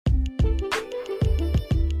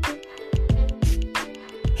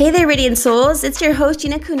Hey there, Radiant Souls. It's your host,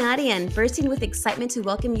 Gina Kunadian, bursting with excitement to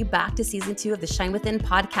welcome you back to Season 2 of the Shine Within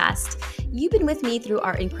podcast. You've been with me through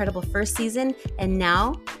our incredible first season, and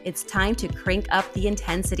now it's time to crank up the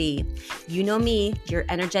intensity. You know me, your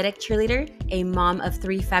energetic cheerleader, a mom of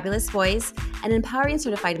 3 fabulous boys, an empowering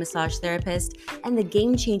certified massage therapist, and the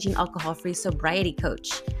game-changing alcohol-free sobriety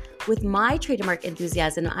coach. With my trademark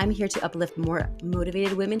enthusiasm, I'm here to uplift more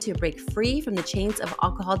motivated women to break free from the chains of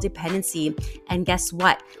alcohol dependency. And guess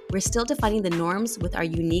what? We're still defining the norms with our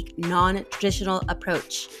unique, non-traditional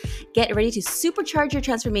approach. Get ready to supercharge your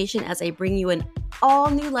transformation as I bring you an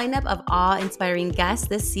all-new lineup of awe-inspiring guests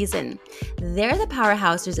this season. They're the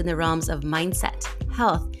powerhouses in the realms of mindset,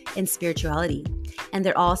 health, and spirituality. And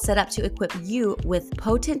they're all set up to equip you with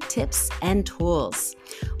potent tips and tools.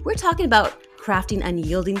 We're talking about crafting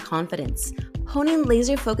unyielding confidence, honing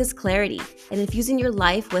laser-focused clarity, and infusing your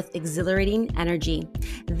life with exhilarating energy.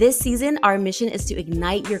 This season, our mission is to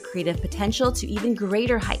ignite your creative potential to even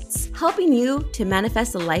greater heights, helping you to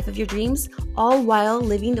manifest the life of your dreams, all while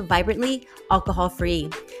living vibrantly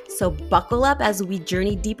alcohol-free. So buckle up as we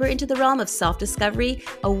journey deeper into the realm of self-discovery,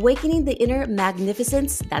 awakening the inner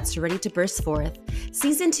magnificence that's ready to burst forth.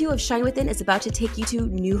 Season 2 of Shine Within is about to take you to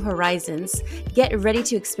new horizons. Get ready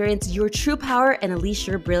to experience your true power and unleash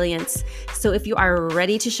your brilliance. So if you are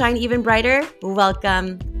ready to shine even brighter,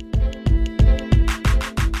 welcome.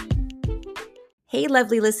 Hey,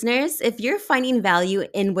 lovely listeners. If you're finding value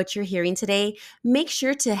in what you're hearing today, make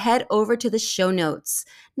sure to head over to the show notes.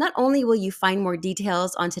 Not only will you find more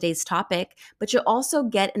details on today's topic, but you'll also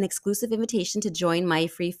get an exclusive invitation to join my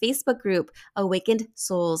free Facebook group, Awakened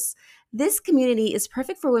Souls. This community is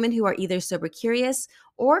perfect for women who are either sober curious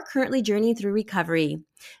or currently journeying through recovery.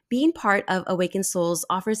 Being part of Awakened Souls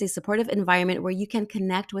offers a supportive environment where you can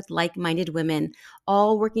connect with like-minded women,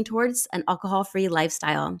 all working towards an alcohol-free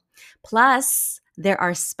lifestyle. Plus, there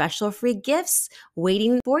are special free gifts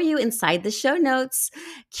waiting for you inside the show notes,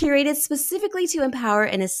 curated specifically to empower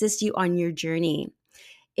and assist you on your journey.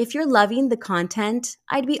 If you're loving the content,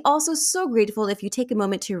 I'd be also so grateful if you take a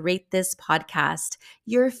moment to rate this podcast.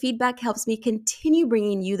 Your feedback helps me continue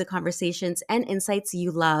bringing you the conversations and insights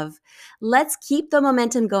you love. Let's keep the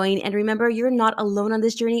momentum going, and remember, you're not alone on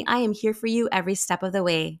this journey. I am here for you every step of the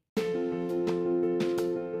way.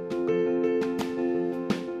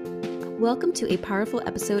 Welcome to a powerful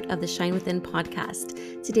episode of the Shine Within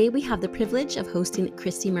podcast. Today we have the privilege of hosting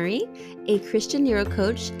Cristy Murray, a Christian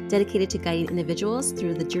neurocoach dedicated to guiding individuals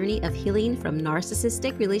through the journey of healing from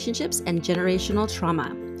narcissistic relationships and generational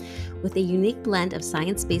trauma. With a unique blend of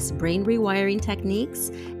science-based brain rewiring techniques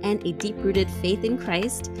and a deep-rooted faith in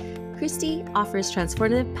Christ, Cristy offers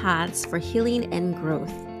transformative paths for healing and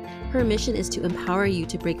growth. Her mission is to empower you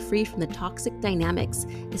to break free from the toxic dynamics,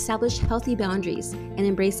 establish healthy boundaries, and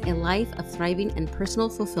embrace a life of thriving and personal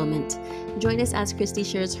fulfillment. Join us as Cristy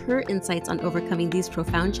shares her insights on overcoming these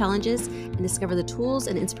profound challenges and discover the tools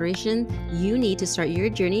and inspiration you need to start your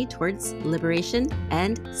journey towards liberation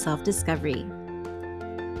and self-discovery.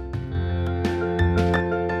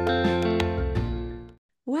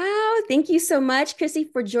 Wow, thank you so much, Cristy,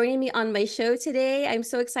 for joining me on my show today. I'm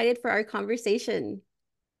so excited for our conversation.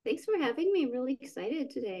 Thanks for having me. I'm really excited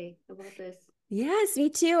today about this. Yes, me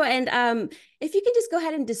too. And if you can just go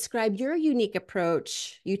ahead and describe your unique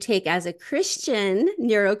approach you take as a Christian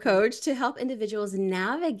neurocoach to help individuals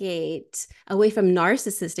navigate away from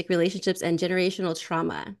narcissistic relationships and generational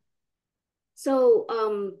trauma. So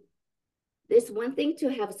there's one thing to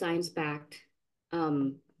have science-backed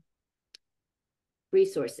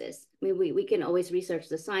resources. I mean, we can always research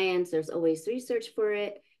the science. There's always research for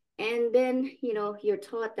it. And then, you're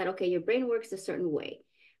taught that, okay, your brain works a certain way.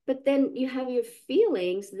 But then you have your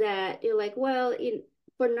feelings that you're like, well,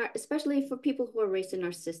 especially for people who are raised in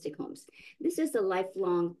narcissistic homes, this is a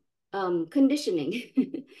lifelong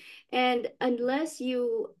conditioning. And unless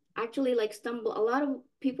you actually stumble, a lot of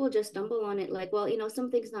people just stumble on it like, well,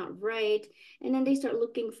 something's not right. And then they start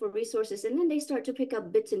looking for resources, and then they start to pick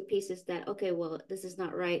up bits and pieces that, okay, well, this is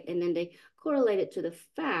not right. And then they correlate it to the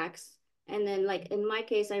facts. And then in my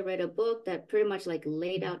case, I read a book that pretty much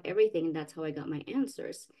laid out everything, and that's how I got my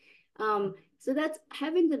answers. So that's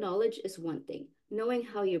having the knowledge is one thing. Knowing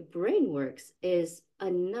how your brain works is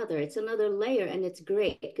another. It's another layer, and it's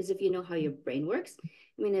great because if you know how your brain works,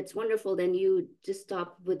 I mean, it's wonderful. Then you just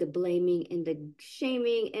stop with the blaming and the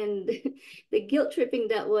shaming and the guilt tripping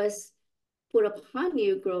that was put upon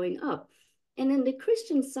you growing up. And then the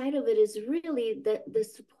Christian side of it is really the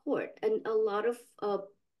support, and a lot of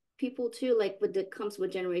people too, when it comes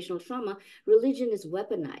with generational trauma, religion is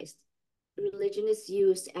weaponized. Religion is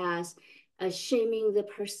used as shaming the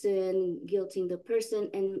person, guilting the person,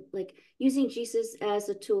 and like using Jesus as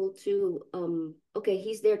a tool to, okay,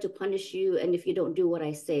 he's there to punish you. And if you don't do what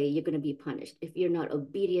I say, you're going to be punished. If you're not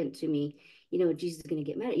obedient to me, Jesus is going to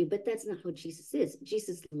get mad at you. But that's not how Jesus is.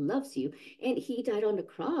 Jesus loves you. And he died on the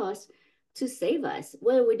cross to save us,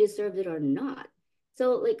 whether we deserved it or not.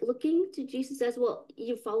 So, like, looking to Jesus as, well,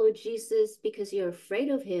 you follow Jesus because you're afraid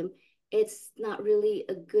of him, it's not really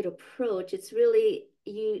a good approach. It's really,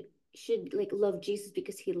 you should like love Jesus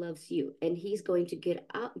because he loves you, and he's going to get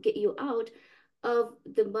you out of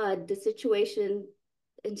the mud, the situation,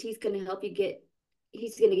 and he's going to help get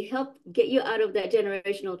you out of that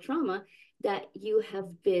generational trauma that you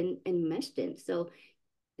have been enmeshed in. So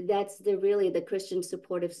that's the Christian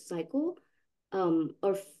supportive cycle,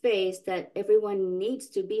 or phase that everyone needs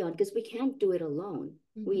to be on, because we can't do it alone.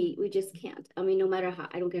 We just can't. I mean, no matter how,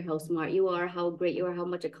 I don't care how smart you are, how great you are, how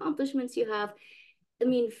much accomplishments you have. I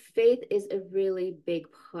mean, faith is a really big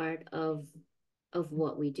part of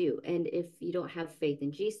what we do. And if you don't have faith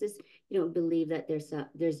in Jesus, you don't believe that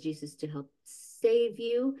there's Jesus to help save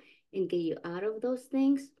you and get you out of those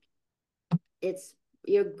things,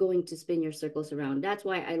 you're going to spin your circles around. That's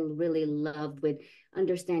why I really loved with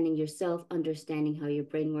understanding yourself, understanding how your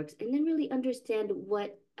brain works, and then really understand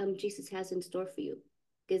what Jesus has in store for you.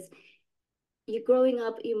 Because you growing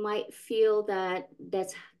up, you might feel that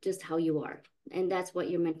that's just how you are, and that's what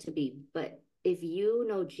you're meant to be. But if you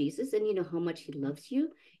know Jesus and you know how much he loves you,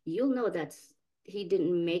 you'll know he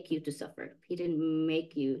didn't make you to suffer. He didn't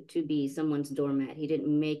make you to be someone's doormat. He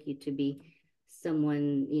didn't make you to be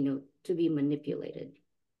someone, to be manipulated.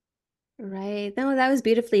 Right. No, that was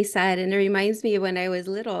beautifully said. And it reminds me of when I was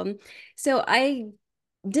little. So I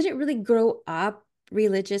didn't really grow up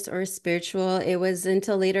religious or spiritual. It was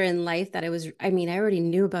until later in life that I mean, I already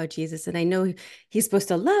knew about Jesus and I know he's supposed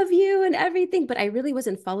to love you and everything, but I really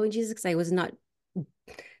wasn't following Jesus because I was not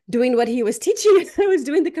doing what he was teaching. I was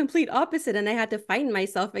doing the complete opposite, and I had to find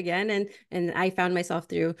myself again, and I found myself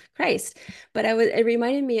through Christ. But it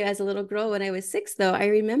reminded me as a little girl when I was 6, though. I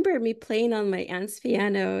remember me playing on my aunt's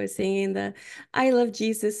piano, singing the "I love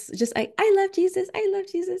Jesus," just I love Jesus, I love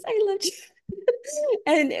Jesus, I love Jesus.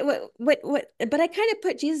 And but I kind of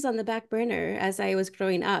put Jesus on the back burner as I was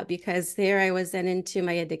growing up, because there I was then into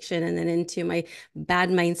my addiction and then into my bad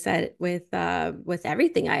mindset with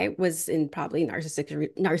everything. I was in probably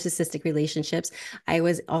narcissistic relationships. I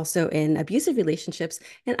was also in abusive relationships,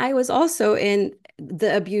 and I was also in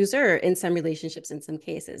the abuser in some relationships in some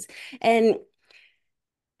cases. And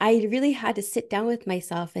I really had to sit down with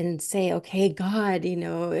myself and say, okay, God,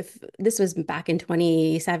 if this was back in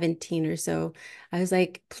 2017 or so, I was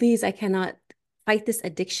like, please, I cannot fight this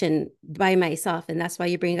addiction by myself. And that's why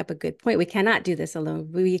you bring up a good point. We cannot do this alone.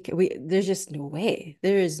 There's just no way.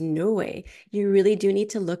 There is no way. You really do need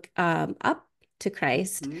to look up to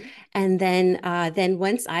Christ. Mm-hmm. And then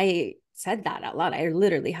once I said that out loud, I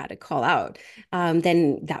literally had to call out.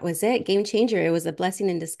 Then that was it. Game changer. It was a blessing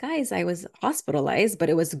in disguise. I was hospitalized,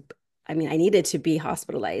 but I mean, I needed to be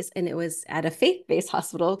hospitalized. And it was at a faith-based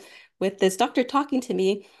hospital with this doctor talking to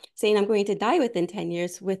me, saying I'm going to die within 10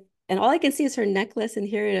 years and all I can see is her necklace and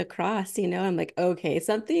hear it across, I'm like, okay,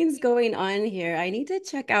 something's going on here. I need to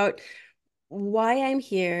check out why I'm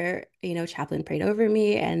here. Chaplain prayed over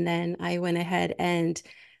me. And then I went ahead and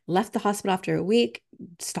left the hospital after a week,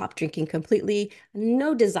 stopped drinking completely,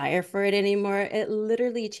 no desire for it anymore. It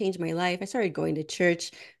literally changed my life. I started going to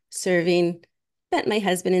church, serving, met my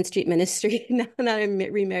husband in street ministry. Now that I'm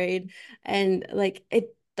remarried, and like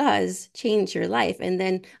it does change your life. And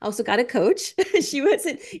then I also got a coach. She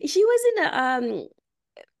wasn't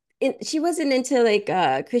into like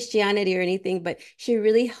Christianity or anything, but she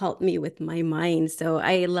really helped me with my mind. So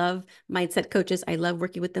I love mindset coaches. I love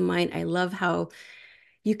working with the mind. I love how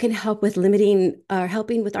you can help with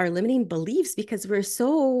helping with our limiting beliefs, because we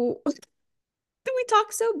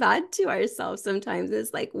talk so bad to ourselves sometimes.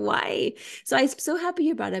 It's like, why? So I'm so happy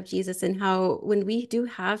you brought up Jesus, and how when we do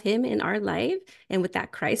have him in our life and with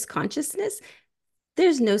that Christ consciousness,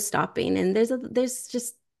 there's no stopping. And there's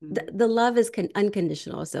just the love is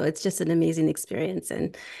unconditional. So it's just an amazing experience.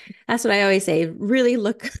 And that's what I always say. Really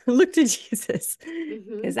look to Jesus,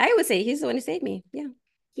 because I would say he's the one who saved me. Yeah.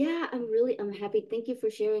 Yeah, I'm happy. Thank you for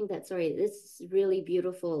sharing that. Sorry, this is really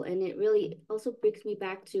beautiful. And it really also brings me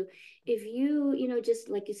back to, if just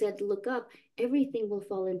like you said, look up, everything will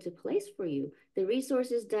fall into place for you. The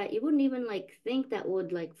resources that you wouldn't even like think that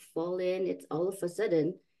would like fall in, it's all of a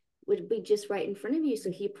sudden would be just right in front of you. So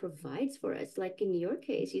he provides for us. Like in your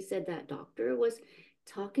case, you said that doctor was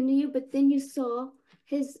talking to you, but then you saw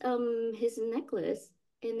his necklace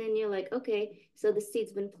And then you're like, okay, so the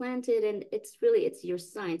seed's been planted, and it's your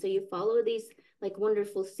sign. So you follow these like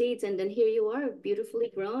wonderful seeds, and then here you are,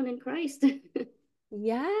 beautifully grown in Christ.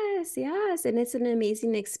 Yes, yes. And it's an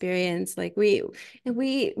amazing experience. Like we're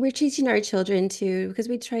teaching our children to, because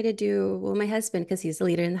we try to do, well, my husband, because he's the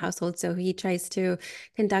leader in the household, so he tries to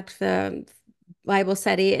conduct the Bible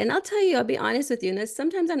study. And I'll tell you, I'll be honest with you, and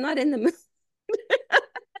sometimes I'm not in the mood.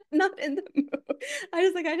 Not in the mood.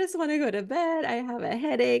 I just want to go to bed. I have a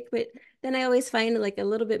headache, but then I always find like a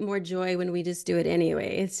little bit more joy when we just do it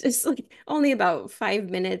anyway. It's just like only about 5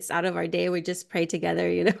 minutes out of our day. We just pray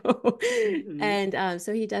together, you know. Hmm. And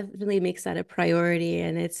so he definitely makes that a priority.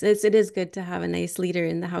 And it is good to have a nice leader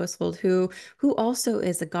in the household who also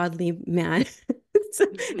is a godly man.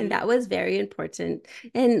 And Hmm. that was very important.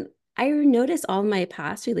 And I noticed all my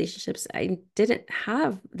past relationships, I didn't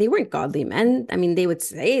have, they weren't godly men. I mean, they would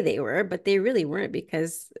say they were, but they really weren't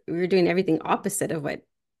because we were doing everything opposite of what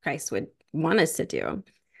Christ would want us to do.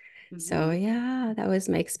 So, Hmm. yeah, that was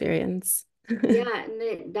my experience. Yeah,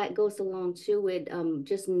 and that goes along too with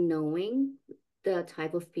just knowing the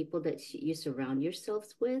type of people that you surround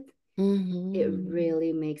yourselves with. It Hmm.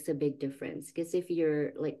 really makes a big difference. Because if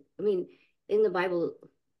you're like, I mean, in the Bible,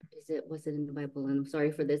 was it in the Bible? And I'm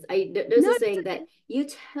sorry for this. There's No, a it's saying okay. that you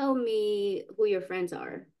tell me who your friends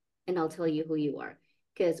are, and I'll tell you who you are.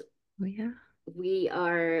 Because Oh, yeah. we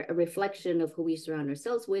are a reflection of who we surround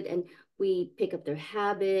ourselves with, and we pick up their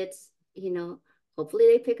habits, hopefully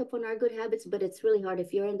they pick up on our good habits. But it's really hard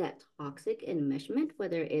if you're in that toxic enmeshment,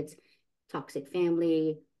 whether it's toxic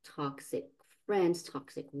family, toxic friends,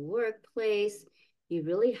 toxic workplace. You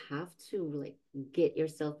really have to like get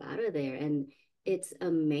yourself out of there. And it's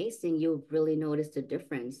amazing, you'll really notice the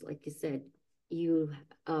difference. Like you said, you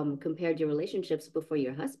compared your relationships before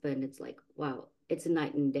your husband. It's like, wow, it's a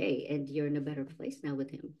night and day, and you're in a better place now with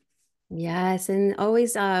him. Yes, and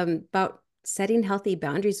always about setting healthy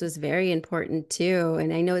boundaries was very important too.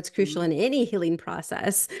 And I know it's crucial Mhm. in any healing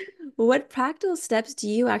process. What practical steps do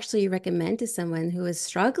you actually recommend to someone who is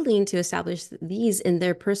struggling to establish these in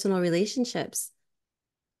their personal relationships?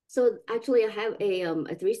 So actually, I have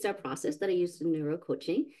a 3-step process that I use in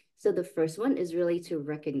neurocoaching. So the first one is really to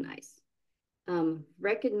recognize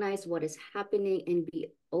what is happening and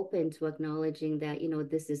be open to acknowledging that,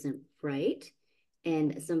 this isn't right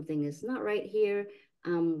and something is not right here.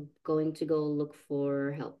 I'm going to go look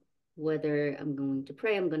for help. Whether I'm going to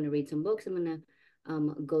pray, I'm going to read some books, I'm going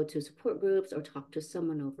to go to support groups, or talk to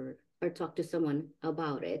someone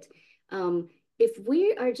about it. If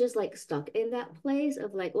we are just like stuck in that place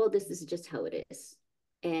of like, well, this is just how it is,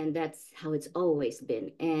 and that's how it's always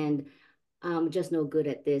been, and just no good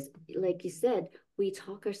at this. Like you said, we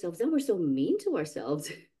talk ourselves and we're so mean to ourselves,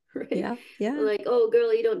 right? Yeah, yeah, Like, oh,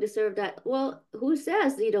 girl, you don't deserve that. Well, who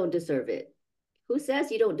says you don't deserve it? Who says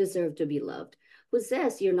you don't deserve to be loved? Who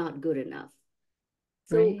says you're not good enough?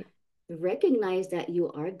 So right. recognize that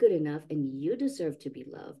you are good enough and you deserve to be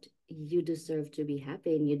loved. You deserve to be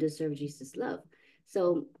happy, and you deserve Jesus' love.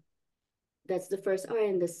 So that's the first R.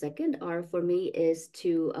 And the second R for me is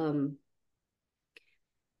to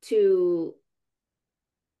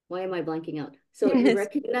why am I blanking out? So you Yes.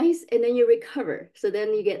 recognize and then you recover. So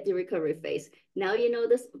then you get the recovery phase. Now you know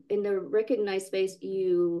this. In the recognize phase,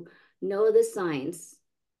 you know the signs.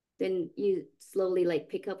 Then you slowly like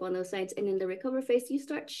pick up on those signs. And in the recover phase, you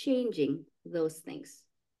start changing those things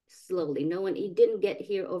slowly. No one, you didn't get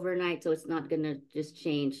here overnight, so it's not gonna just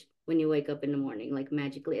change when you wake up in the morning, like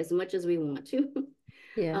magically, as much as we want to.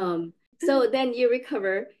 Yeah. So then you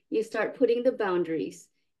recover, you start putting the boundaries,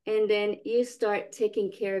 and then you start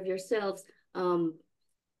taking care of yourselves, um,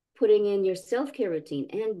 putting in your self-care routine,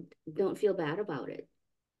 and don't feel bad about it.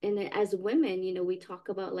 And then as women, we talk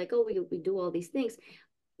about like, oh, we do all these things.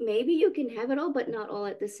 Maybe you can have it all, but not all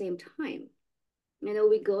at the same time.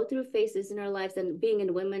 We go through phases in our lives, and being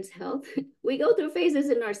in women's health, we go through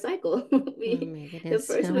phases in our cycle. Oh we my The goodness.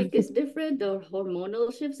 first week is different, the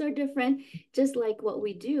hormonal shifts are different, just like what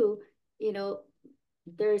we do. you know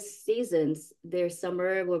there's seasons. There's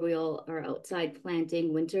summer where we all are outside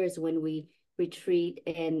planting. Winter is when we retreat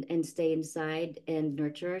and stay inside and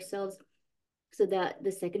nurture ourselves. So that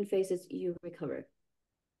the second phase is you recover.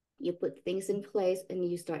 You put things in place and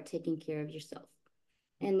you start taking care of yourself.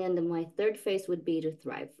 And then my third phase would be to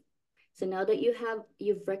thrive. So now that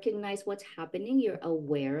you've recognized what's happening, you're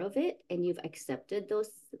aware of it, and you've accepted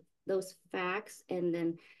those facts, and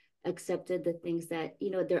then accepted the things that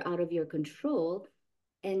they're out of your control.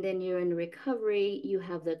 And then you're in recovery, you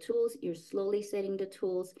have the tools, you're slowly setting the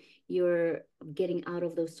tools, you're getting out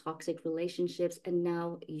of those toxic relationships, and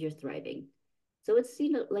now you're thriving. So it's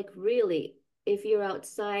like really, if you're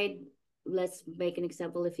outside let's make an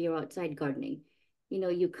example. If you're outside gardening,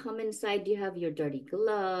 you come inside, you have your dirty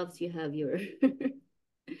gloves, you have your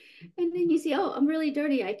and then you see, oh, I'm really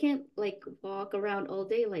dirty, I can't like walk around all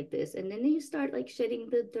day like this. And then you start like shedding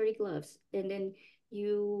the dirty gloves, and then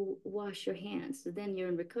you wash your hands. So then you're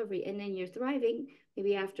in recovery, and then you're thriving.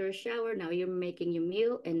 Maybe after a shower, now you're making your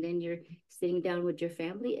meal, and then you're sitting down with your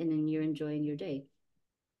family, and then you're enjoying your day.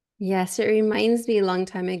 Yes, it reminds me a long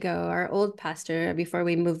time ago, our old pastor, before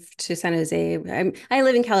we moved to San Jose. I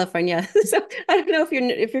live in California, so I don't know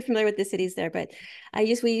if you're familiar with the cities there, but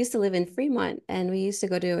we used to live in Fremont, and we used to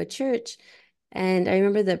go to a church. And I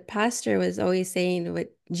remember the pastor was always saying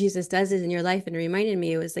what Jesus does is in your life, and it reminded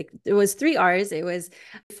me, it was three R's. It was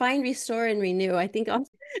find, restore, and renew. I think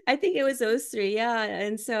it was those three. Yeah.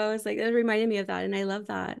 And so I was like, that reminded me of that, and I love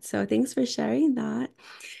that. So thanks for sharing that.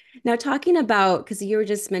 Now, talking about, because you were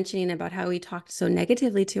just mentioning about how we talked so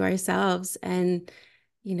negatively to ourselves, and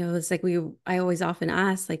it's like I always often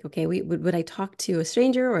ask, like, okay, would I talk to a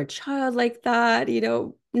stranger or a child like that?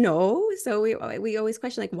 No. So we always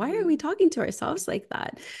question, like, why are we Mm-hmm. talking to ourselves like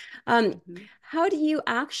that? Um, Mm-hmm. how do you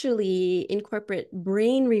actually incorporate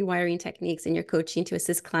brain rewiring techniques in your coaching to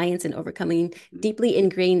assist clients in overcoming Mm-hmm. deeply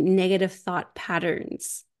ingrained negative thought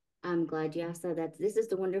patterns? I'm glad you asked that. This is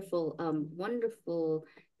the wonderful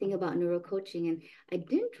thing about neurocoaching, and I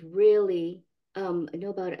didn't really know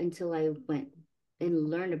about it until I went and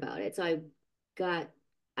learned about it. So got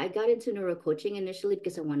I got into neurocoaching initially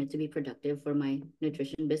because I wanted to be productive for my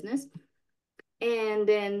nutrition business, and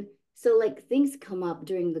then so like things come up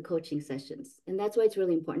during the coaching sessions, and that's why it's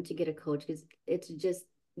really important to get a coach, because it's just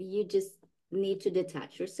you just need to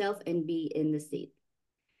detach yourself and be in the seat.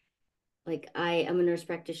 Like I am a nurse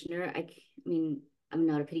practitioner. I mean, I'm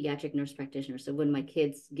not a pediatric nurse practitioner. So when my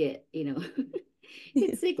kids get,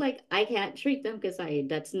 get sick, like I can't treat them because I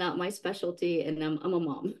that's not my specialty, and I'm a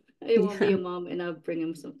mom. I won't be Yeah. a mom, and I'll bring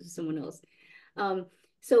them to someone else. Um,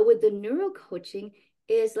 so with the neuro coaching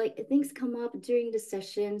is like things come up during the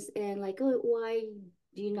sessions, and like, oh, why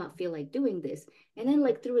do you not feel like doing this? And then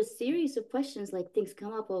like through a series of questions, like things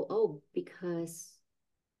come up, because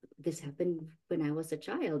this happened when I was a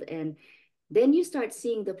child. And then you start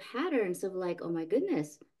seeing the patterns of like, oh my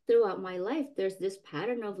goodness, throughout my life, there's this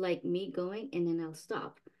pattern of like me going and then I'll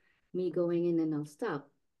stop, me going and then I'll stop.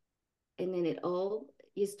 And then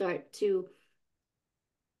you start to,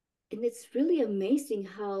 and it's really amazing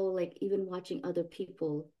how, like, even watching other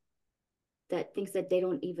people, that things that they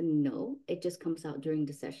don't even know, it just comes out during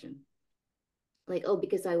the session. Like, oh,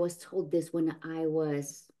 because I was told this when I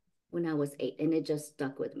was 8, and it just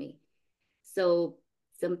stuck with me. So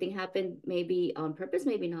something happened, maybe on purpose,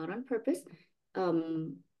 maybe not on purpose.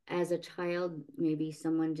 Um, as a child, maybe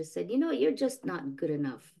someone just said, you're just not good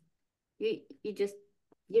enough. You just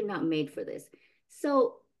you're not made for this.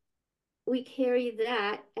 So we carry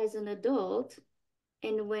that as an adult,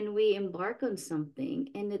 and when we embark on something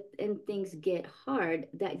and things get hard,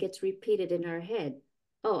 that gets repeated in our head.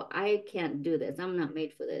 Oh, I can't do this. I'm not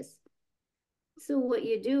made for this. So what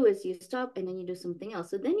you do is you stop and then you do something else.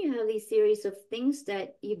 So then you have these series of things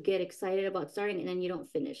that you get excited about starting and then you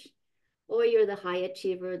don't finish. Or you're the high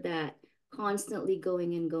achiever that constantly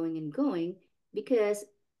going and going and going because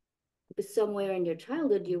somewhere in your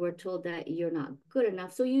childhood you were told that you're not good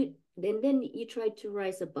enough. So then you try to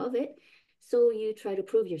rise above it. So you try to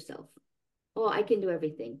prove yourself. Oh, I can do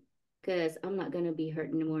everything because I'm not going to be hurt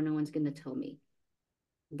anymore. No one's going to tell me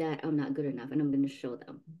that I'm not good enough, and I'm going to show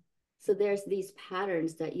them. So there's these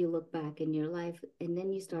patterns that you look back in your life, and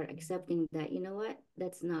then you start accepting that, you know what,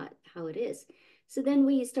 that's not how it is. So then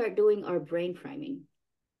we start doing our brain priming,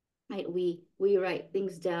 right? We write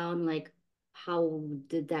things down, like how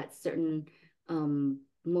did that certain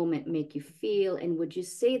moment make you feel, and would you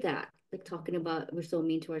say that, like talking about we're so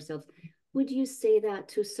mean to ourselves, would you say that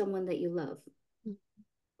to someone that you love?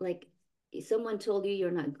 Like someone told you you're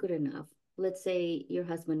not good enough. Let's say your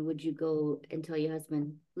husband, would you go and tell your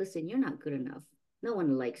husband, listen, you're not good enough. No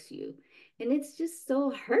one likes you. And it's just so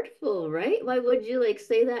hurtful, right? Why would you like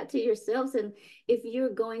say that to yourselves? And if you're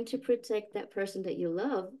going to protect that person that you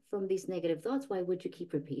love from these negative thoughts, why would you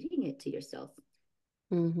keep repeating it to yourself?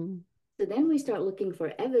 Hmm. So then we start looking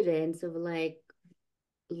for evidence of like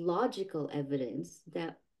logical evidence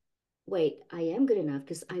that, wait, I am good enough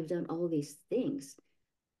because I've done all these things.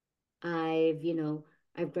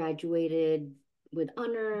 I've graduated with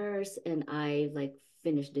honors, and I like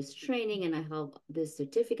finished this training, and I have this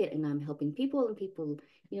certificate, and I'm helping people, and people,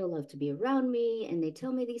 love to be around me, and they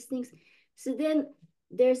tell me these things. So then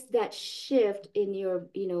there's that shift in your,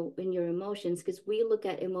 in your emotions, because we look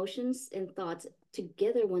at emotions and thoughts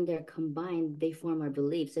together. When they're combined, they form our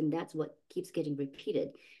beliefs, and that's what keeps getting repeated.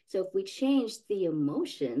 So if we change the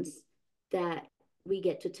emotions that we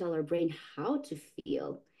get to tell our brain how to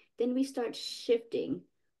feel, then we start shifting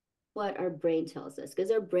what our brain tells us,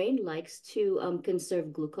 because our brain likes to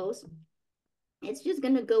conserve glucose. It's just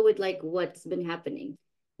going to go with like what's been happening,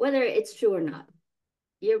 whether it's true or not.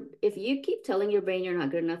 If you keep telling your brain you're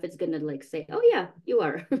not good enough, it's gonna like say, oh yeah, you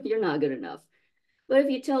are. You're not good enough. But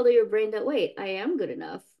if you tell your brain that, wait, I am good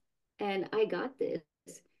enough and I got this.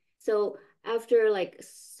 So after like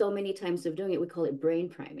so many times of doing it, we call it brain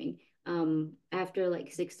priming. After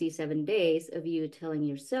like 67 days of you telling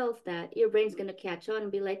yourself that, your brain's gonna catch on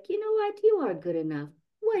and be like, you know what, you are good enough.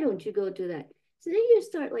 Why don't you go do that? So then you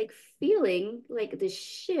start like feeling like the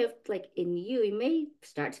shift like in you. You may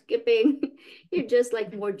start skipping. You're just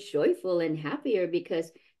like more joyful and happier,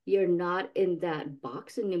 because you're not in that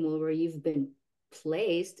box anymore where you've been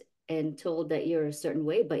placed and told that you're a certain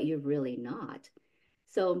way, but you're really not.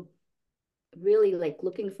 So really like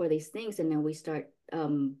looking for these things, and then we start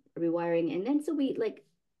rewiring, and then so we like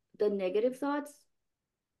the negative thoughts,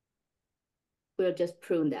 we'll just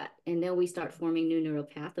prune that, and then we start forming new neural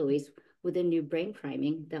pathways with the new brain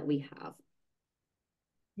priming that we have.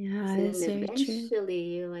 Yeah, So then that's very true. eventually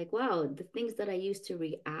you're like, wow, the things that I used to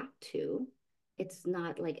react to, it's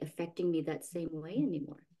not like affecting me that same way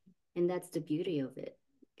anymore. And that's the beauty of it.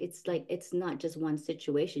 It's like, it's not just one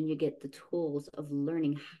situation. You get the tools of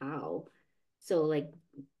learning how. So, like,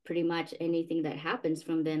 pretty much anything that happens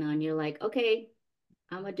from then on, you're like, okay,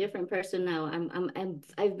 I'm a different person now.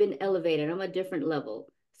 I've been elevated. I'm a different level.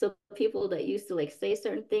 So people that used to like say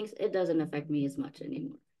certain things, it doesn't affect me as much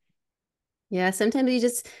anymore. Yeah, sometimes you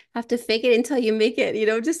just have to fake it until you make it,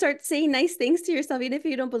 just start saying nice things to yourself. Even if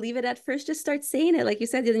you don't believe it at first, just start saying it. Like you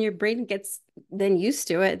said, then your brain gets then used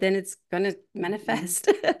to it, then it's gonna Mm-hmm. manifest.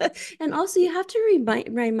 And also you have to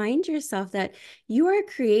remind yourself that you are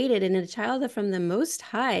created and a child from the Most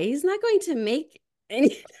High. He's not going to make any,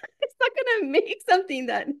 he's not gonna make something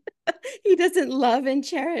that he doesn't love and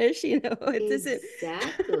cherish, it doesn't.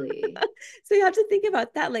 Exactly. So you have to think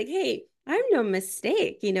about that, like, hey, I'm no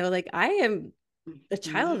mistake, like I am a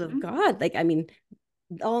child of Mm-hmm. God. Like, I mean,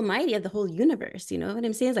 the Almighty of the whole universe. You know what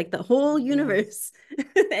I'm saying? It's like the whole Yes. universe.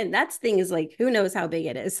 And that thing is like, who knows how big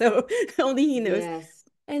it is? So only he knows. Yes.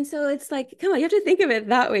 And so it's like, come on, you have to think of it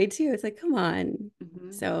that way too. It's like, come on.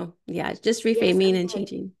 Mm-hmm. So yeah, just Yes, reframing I'm and glad.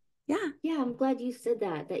 changing. Yeah. Yeah, I'm glad you said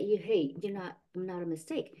that. That you, hey, I'm not a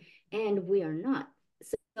mistake, and we are not.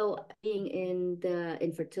 So, being in the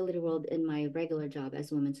infertility world in my regular job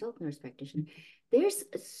as a women's health nurse practitioner, there's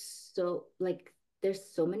so like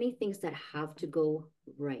there's so many things that have to go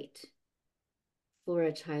right for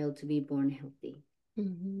a child to be born healthy.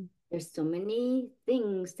 Mm-hmm. There's so many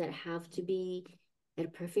things that have to be at a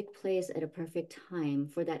perfect place at a perfect time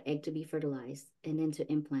for that egg to be fertilized and then to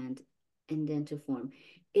implant and then to form.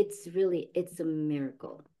 It's a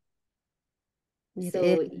miracle. It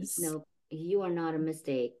So, is. you are not a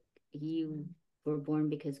mistake. You were born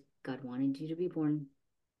because God wanted you to be born.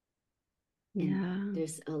 And Yeah.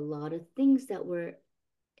 there's a lot of things that were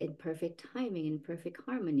in perfect timing and perfect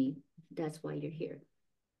harmony. That's why you're here.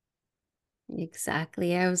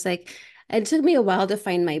 Exactly. I was like, it took me a while to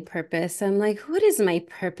find my purpose. I'm like, what is my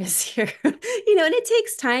purpose here? And it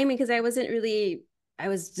takes time because I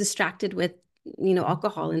was distracted with,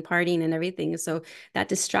 alcohol and partying and everything. So that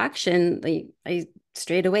distraction, like I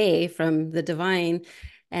strayed away from the divine.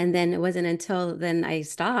 And then it wasn't until then I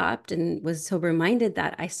stopped and was sober minded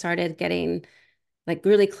that I started getting like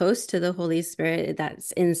really close to the Holy Spirit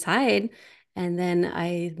that's inside. And then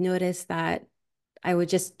I noticed that I would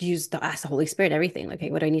just use ask the Holy Spirit everything. Like,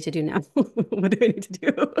 hey, what do I need to do now? What do I need to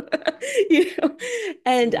do? you know,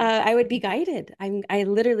 and Mm-hmm. I would be guided. I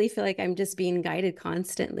literally feel like I'm just being guided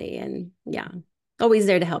constantly, and yeah, always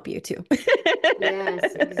there to help you too.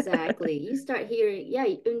 Yes, exactly. You start hearing, yeah,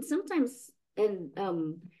 and sometimes, and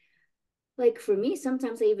like for me,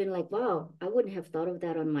 sometimes I even like, wow, I wouldn't have thought of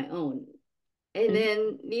that on my own. And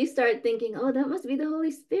then you start thinking, oh, that must be the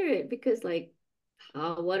Holy Spirit, because like,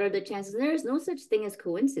 what are the chances? There's no such thing as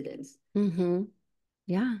coincidence. Mm-hmm.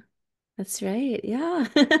 Yeah, that's right. Yeah.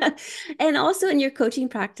 And also in your coaching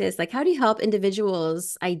practice, like how do you help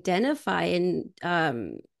individuals identify and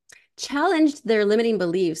challenged their limiting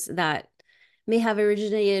beliefs that may have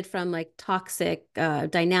originated from like toxic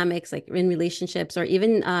dynamics, like in relationships or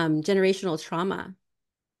even generational trauma.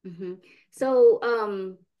 Mm-hmm.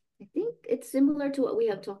 So, I think it's similar to what we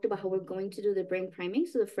have talked about, how we're going to do the brain priming.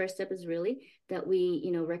 So the first step is really that we,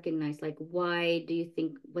 recognize like, why do you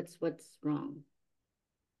think what's wrong?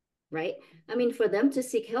 right? I mean, for them to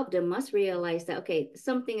seek help, they must realize that, okay,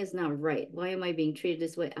 something is not right. Why am I being treated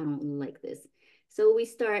this way? I don't like this. So we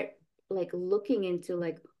start like looking into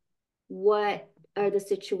like what are the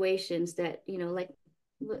situations that, like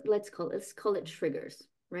let's call it triggers,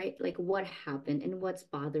 right? Like what happened and what's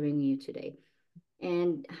bothering you today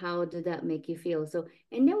and how did that make you feel? So,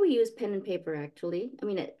 and then we use pen and paper actually. I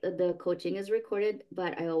mean, the coaching is recorded,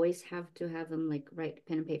 but I always have to have them like write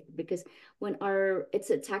pen and paper because it's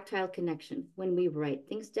a tactile connection. When we write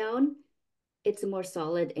things down, it's more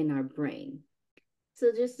solid in our brain.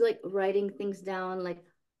 So just like writing things down, like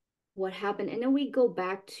what happened, and then we go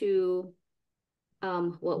back to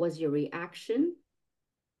what was your reaction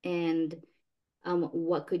and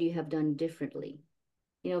what could you have done differently?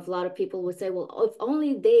 If a lot of people would say, well, if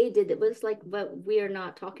only they did it, but it's like, but we are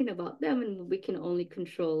not talking about them and we can only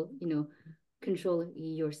control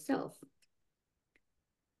yourself.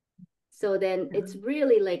 So then it's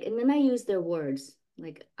really like, and then I use their words.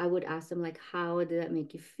 Like I would ask them like, how did that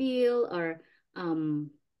make you feel? Or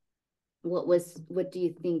what do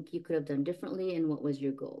you think you could have done differently? And what was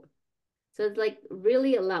your goal? So it's like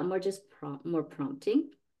really a lot more just more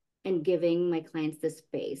prompting and giving my clients the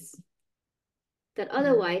space that Yeah.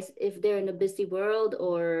 otherwise if they're in a busy world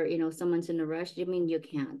or someone's in a rush, I mean you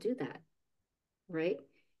can't do that, right?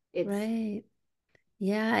 It's Right.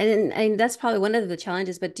 Yeah, and that's probably one of the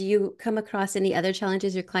challenges, but do you come across any other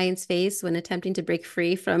challenges your clients face when attempting to break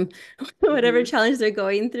free from whatever mhm. challenge they're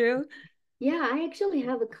going through? Yeah, I actually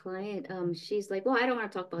have a client, she's like, well, I don't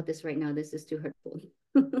want to talk about this right now, this is too hurtful.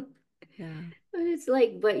 Yeah. But it's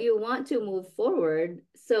like, but you want to move forward.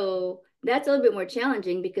 So that's a little bit more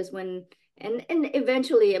challenging because and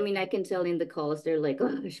eventually, I mean, I can tell in the calls, they're like,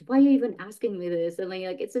 gosh, why are you even asking me this? And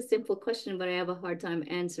like it's a simple question, but I have a hard time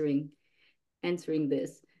answering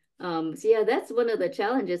this. So yeah, that's one of the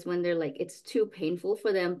challenges when they're like, it's too painful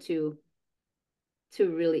for them to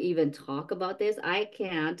really even talk about this. I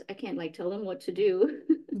can't like tell them what to do.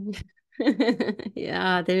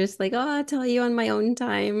 Yeah, they're just like, oh, I'll tell you on my own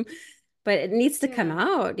time. But it needs to come Yeah.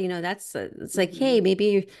 out. That's it's like, hey, Mm-hmm.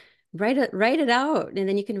 maybe write it out, and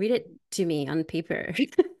then you can read it to me on paper,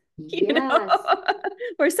 Yes.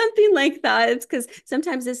 or something like that. It's because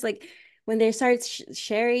sometimes it's like when they start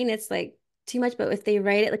sharing, it's like too much. But if they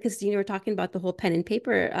write it, like, because you were talking about the whole pen and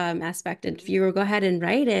paper aspect, and if Mm-hmm. you go ahead and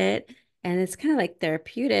write it, and it's kind of like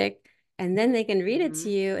therapeutic, and then they can read it to Mm-hmm.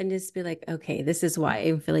 you and just be like, okay, this is why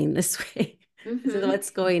I'm feeling this way. This is Mm-hmm.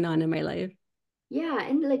 what's going on in my life. Yeah,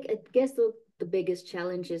 and like I guess the biggest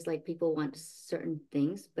challenge is like people want certain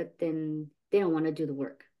things, but then they don't want to do the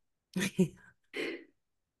work.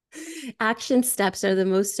 Action steps are the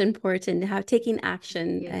most important. Have taking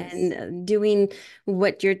action Yes. and doing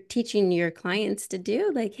what you're teaching your clients to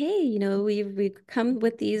do. Like, hey, we've come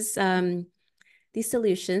with these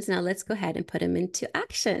solutions. Now let's go ahead and put them into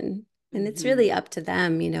action. And it's Mm-hmm. really up to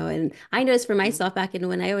them. And I noticed for Mm-hmm. myself back in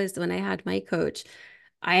when I had my coach,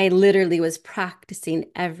 I literally was practicing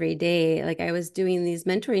every day. Like I was doing these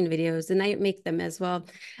mentoring videos and I make them as well.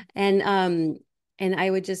 And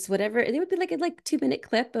I would just whatever it would be like a 2-minute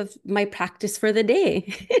clip of my practice for the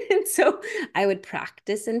day. And so I would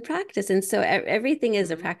practice and practice. And so everything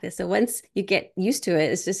is a Mm-hmm. practice. So once you get used to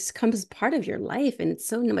it, it just comes part of your life and it's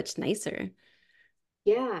so much nicer.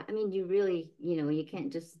 Yeah, I mean, you really, you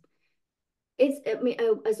can't just it's I mean,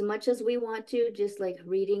 as much as we want to just like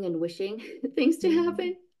reading and wishing things to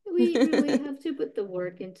happen, we really have to put the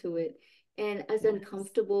work into it. And as Yes.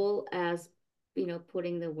 uncomfortable as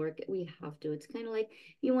putting the work, we have to. It's kind of like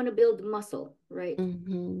you want to build muscle, right?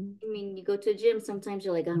 Hmm. I mean, you go to a gym, sometimes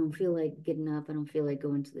you're like, I don't feel like getting up, I don't feel like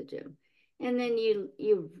going to the gym. And then you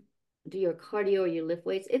do your cardio or you lift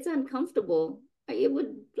weights. It's uncomfortable. I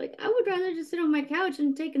would rather just sit on my couch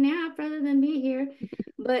and take a nap rather than be here.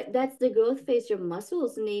 But that's the growth phase. Your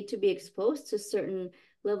muscles need to be exposed to certain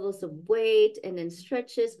levels of weight and then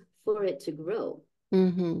stretches for it to grow.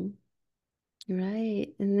 Hmm. Right.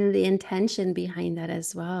 And then the intention behind that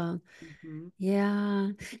as well. Mm-hmm. Yeah.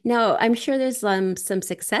 Now, I'm sure there's some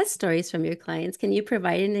success stories from your clients. Can you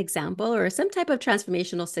provide an example or some type of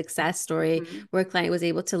transformational success story Mm-hmm. where a client was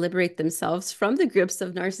able to liberate themselves from the grips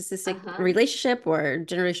of narcissistic Uh-huh. relationship or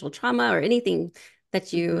generational trauma or anything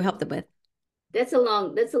that you Mm-hmm. help them with? That's a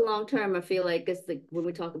long term. I feel like it's like when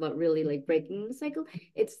we talk about really like breaking the cycle,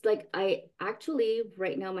 it's like I actually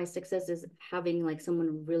right now my success is having like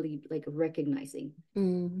someone really like recognizing.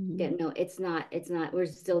 Yeah, Hmm. no, it's not we're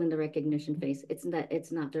still in the recognition phase. It's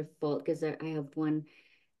not their fault because I have one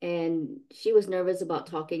and she was nervous about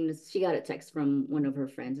talking. She got a text from one of her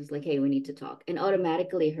friends. It's like, hey, we need to talk. And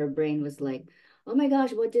automatically her brain was like, oh my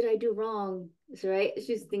gosh, what did I do wrong? So, right?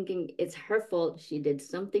 She's thinking it's her fault. She did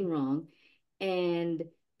something wrong. And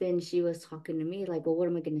then she was talking to me like, well, what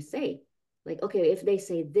am I going to say? Like, okay, if they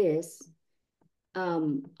say this,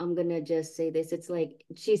 I'm gonna just say this. It's like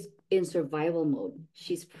she's in survival mode.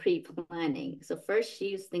 She's pre-planning. So first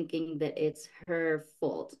she's thinking that it's her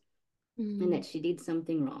fault and Mm-hmm. that she did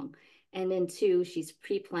something wrong. And then two, she's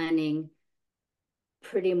pre-planning,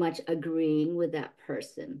 pretty much agreeing with that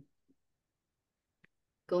person.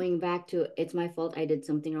 Going back to it's my fault, I did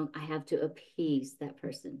something wrong. I have to appease that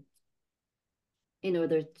person in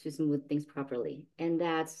order to smooth things properly. And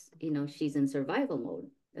that's, she's in survival mode,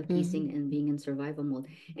 appeasing and being in survival mode.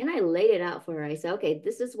 And I laid it out for her. I said, okay,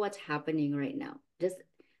 this is what's happening right now. Just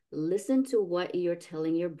listen to what you're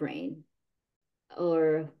telling your brain,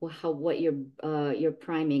 or what you're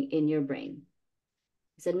priming in your brain.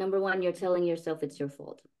 I said, number one, you're telling yourself it's your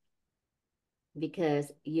fault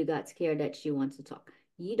because you got scared that she wants to talk.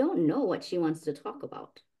 You don't know what she wants to talk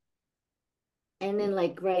about. And then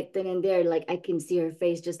like right then and there, like I can see her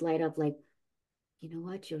face just light up like, you know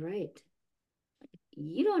what, you're right.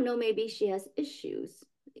 You don't know, maybe she has issues.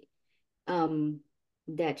 Um,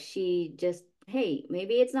 that she just, hey,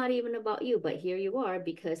 maybe it's not even about you, but here you are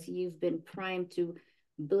because you've been primed to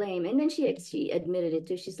blame. And then she admitted it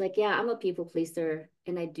too. She's like, yeah, I'm a people pleaser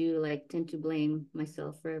and I do like tend to blame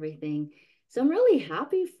myself for everything. So I'm really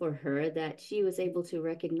happy for her that she was able to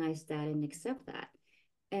recognize that and accept that.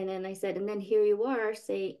 And then I said, and then here you are,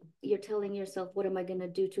 say, you're telling yourself, what am I going to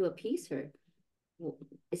do to appease her?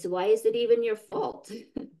 So why is it even your fault?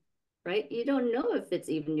 Right? You don't know if it's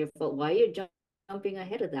even your fault. Why you're jumping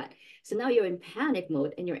ahead of that? So now you're in panic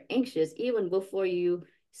mode and you're anxious even before you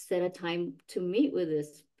set a time to meet with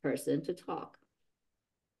this person to talk.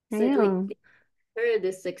 I So like know. her,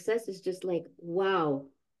 this success is just like, wow,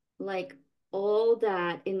 like all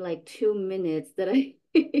that in like 2 minutes that I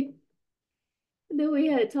that we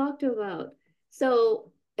had talked about.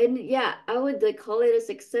 So, and yeah, I would like call it a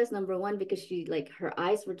success, number one, because she like her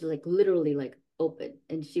eyes were like literally like open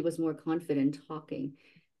and she was more confident talking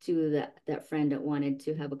to that friend that wanted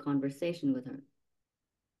to have a conversation with her.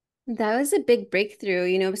 That was a big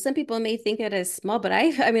breakthrough. Some people may think it as small, but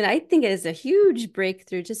I mean, I think it is a huge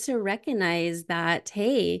breakthrough just to recognize that,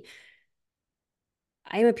 hey,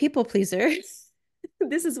 I'm a people pleaser.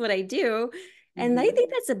 This is what I do. And I Mm-hmm.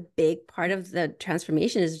 think that's a big part of the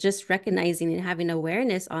transformation is just recognizing and having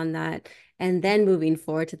awareness on that and then moving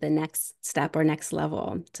forward to the next step or next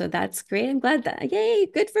level. So that's great. I'm glad that, yay,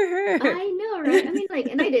 good for her. I know, right? I mean, like,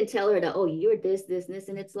 and I didn't tell her that, oh, you're this, and this.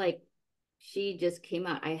 And it's like she just came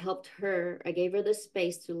out. I helped her. I gave her the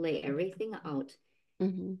space to lay everything out.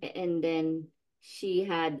 Mhm. And then she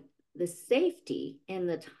had the safety and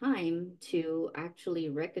the time to actually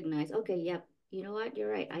recognize, okay, yep, you know what, you're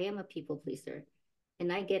right, I am a people pleaser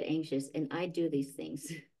and I get anxious and I do these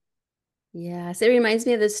things. Yes, it reminds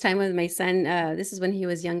me of this time with my son. This is when he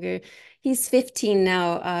was younger. He's 15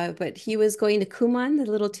 now, but he was going to Kumon, the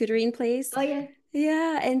little tutoring place. Oh yeah.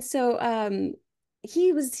 Yeah, and so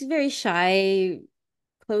he was very shy,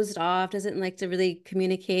 closed off, doesn't like to really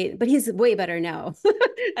communicate, but he's way better now.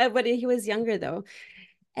 But he was younger though.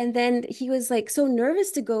 And then he was like so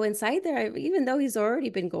nervous to go inside there, even though he's already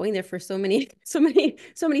been going there for so many, so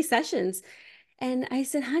many sessions. And I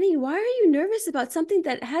said, honey, why are you nervous about something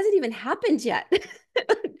that hasn't even happened yet?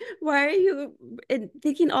 Why are you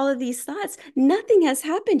thinking all of these thoughts? Nothing has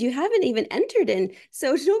happened. You haven't even entered in.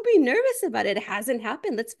 So don't be nervous about it. It hasn't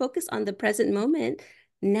happened. Let's focus on the present moment.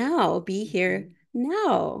 Now, be here Mm-hmm.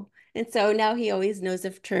 now. And so now he always knows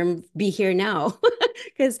the term be here now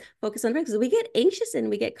because focus on because we get anxious and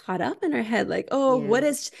we get caught up in our head like, oh, what Yes.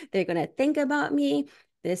 is they're going to think about me?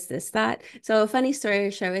 This, that. So a funny story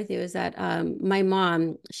to share with you is that my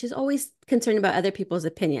mom, she's always concerned about other people's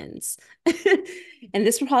opinions. And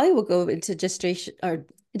this probably will go into gestation or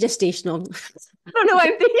gestational. I don't know why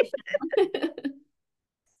I'm thinking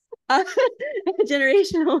uh,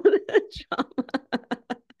 generational trauma.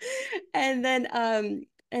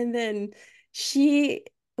 And then she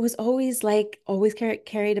was always like always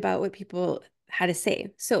carried about what people had to say.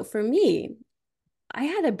 So for me, I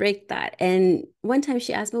had to break that. And one time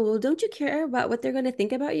she asked me, well, don't you care about what they're going to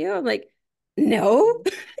think about you? I'm like, no,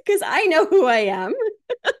 because I know who I am.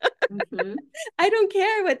 Mm-hmm. I don't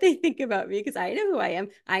care what they think about me because I know who I am.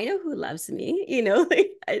 I know who loves me.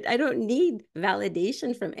 Like I don't need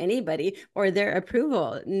validation from anybody or their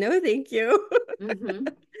approval. No, thank you. Mm-hmm.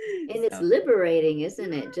 And it's So, liberating,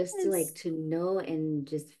 isn't it? Just to like yes. to know and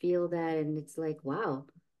just feel that and it's like, wow,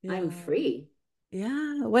 I'm Yeah. free.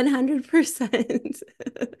 Yeah, 100%.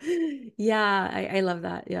 Yeah, I love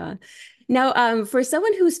that. Yeah. Now, for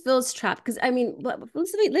someone who feels trapped, because I mean, let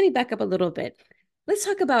me back up a little bit. Let's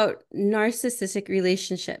talk about narcissistic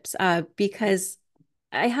relationships, because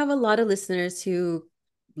I have a lot of listeners who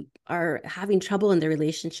are having trouble in their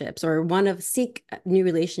relationships or want to seek new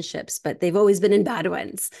relationships, but they've always been in bad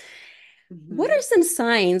ones. What are Mm-hmm. some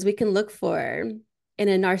signs we can look for in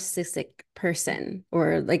a narcissistic person,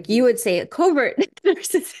 or like you Mm-hmm. would say, a covert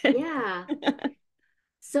narcissist? Yeah.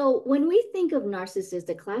 So when we think of narcissist,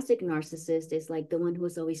 the classic narcissist is like the one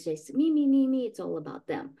who's always just me, me, me, me. It's all about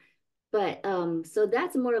them. But so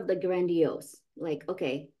that's more of the grandiose. Like,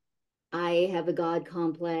 okay, I have a God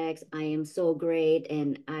complex. I am so great,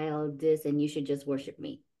 and I'll this, and you should just worship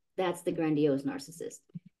me. That's the grandiose narcissist.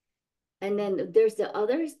 And then there's the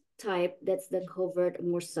other type that's the covert,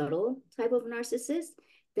 more subtle type of narcissist.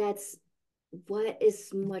 That's what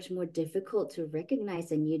is much more difficult to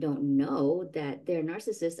recognize, and you don't know that they're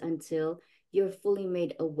narcissists until you're fully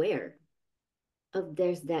made aware of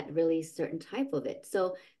there's that really certain type of it.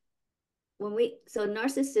 So so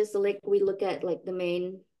narcissists, like we look at like the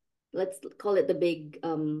main, let's call it the big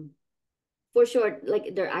for short,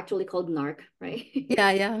 like they're actually called narc, right?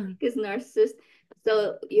 Yeah, yeah. Because narcissist.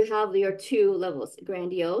 So you have your two levels,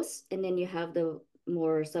 grandiose, and then you have the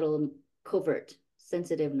more subtle, covert,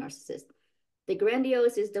 sensitive narcissist. The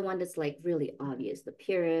grandiose is the one that's like really obvious, the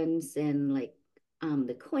appearance and like I'm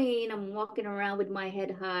the queen, I'm walking around with my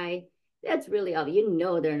head high. That's really obvious. You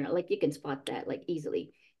know they're not, like you can spot that like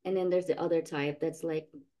easily. And then there's the other type that's like,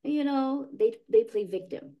 they play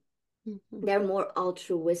victim. Mhm. They're more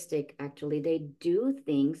altruistic actually. They do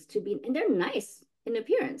things to be, and they're nice in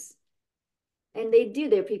appearance. And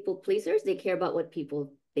they're people pleasers. They care about what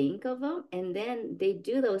people think of them. And then they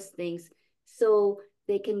do those things so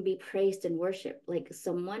they can be praised and worshiped. Like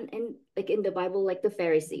someone, and like in the Bible, like the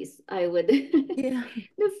Pharisees, I would, Yeah.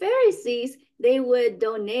 the Pharisees, they would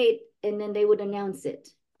donate and then they would announce it,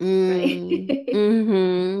 right? Mm.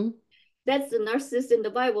 Hmm. That's the narcissist in the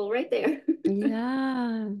Bible right there.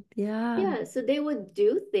 Yeah. Yeah. Yeah. So they would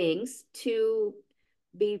do things to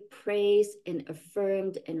be praised and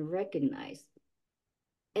affirmed and recognized.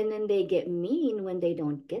 And then they get mean when they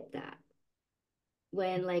don't get that.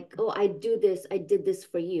 When like, oh, I did this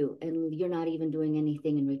for you, and you're not even doing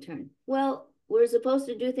anything in return. Well, we're supposed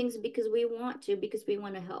to do things because we want to, because we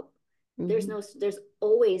want to help. There's Hmm. no, there's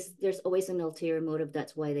always an ulterior motive.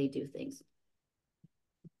 That's why they do things.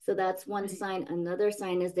 So that's one Right. sign. Another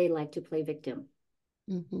sign is they like to play victim.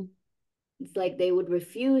 Hmm. It's like they would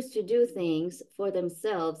refuse to do things for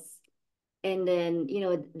themselves. And then,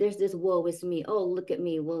 there's this woe is me. Oh, look at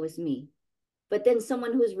me, woe is me. But then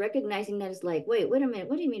someone who's recognizing that is like, wait a minute,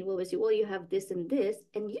 what do you mean, what was you? Well, you have this and this,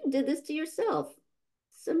 and you did this to yourself.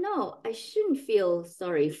 So no, I shouldn't feel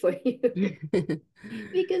sorry for you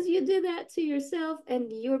because you did that to yourself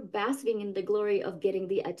and you're basking in the glory of getting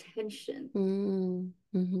the attention.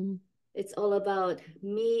 Mm-hmm. It's all about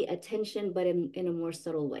me, attention, but in a more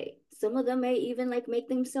subtle way. Some of them may even like make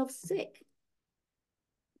themselves sick.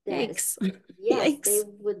 That is, Yikes. yes, they Yikes.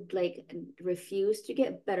 would like refuse to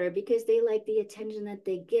get better because they like the attention that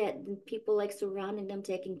they get and people like surrounding them,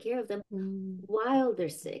 taking care of them Mm. while they're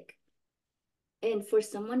sick. And for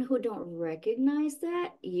someone who don't recognize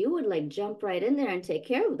that, you would like jump right in there and take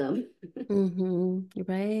care of them Mm-hmm.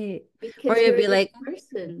 Right. Or because you'd you're a be good like,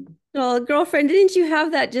 person. well, girlfriend, didn't you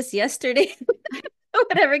have that just yesterday?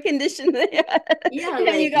 Whatever condition they had. Yeah, And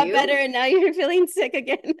then you like got better you. and now you're feeling sick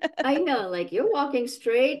again. I know, like you're walking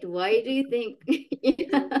straight. Why do you think?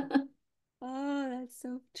 Yeah. Oh, that's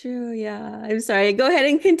so true. Yeah. I'm sorry. Go ahead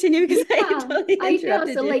and continue because I Yeah, totally I know.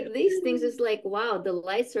 interrupted So you. like these things is like, wow, the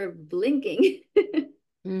lights are blinking.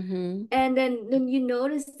 Mm-hmm. And then you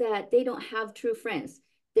notice that they don't have true friends.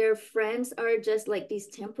 Their friends are just like these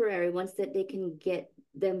temporary ones that they can get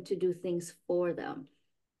them to do things for them.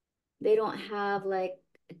 They don't have like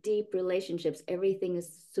deep relationships. Everything is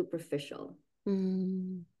superficial.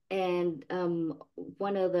 Mm. And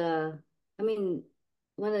one of the, I mean,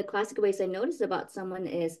 one of the classic ways I notice about someone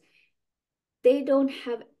is they don't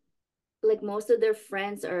have, like most of their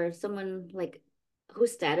friends are someone like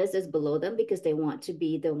whose status is below them because they want to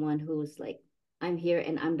be the one who's like, I'm here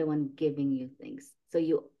and I'm the one giving you things. So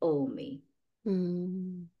you owe me.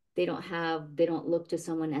 Mm. They don't look to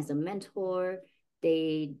someone as a mentor.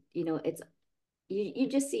 They, it's you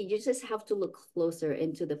just have to look closer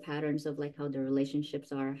into the patterns of like how the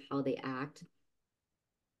relationships are, how they act.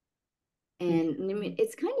 Yeah. And I mean,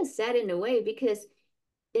 it's kind of sad in a way because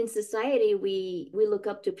in society we look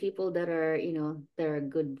up to people that are that are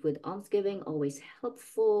good with almsgiving, always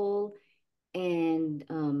helpful, and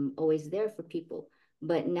always there for people.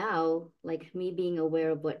 But now, like me being aware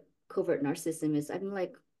of what covert narcissism is, I'm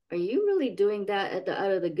like, are you really doing that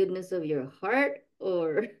out of the goodness of your heart,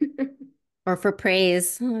 or Or for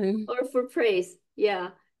praise. or for praise? Yeah,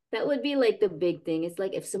 that would be like the big thing. It's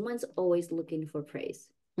like if someone's always looking for praise,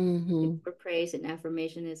 Mm-hmm. for praise and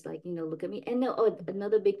affirmation, is like, look at me. And no, oh,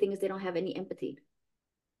 another big thing is they don't have any empathy.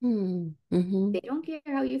 Mm-hmm. They don't care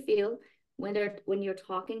how you feel. When you're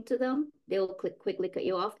talking to them, they'll quickly cut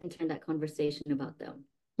you off and turn that conversation about them.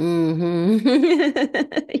 Mm-hmm.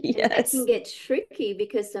 And that can Yes. get tricky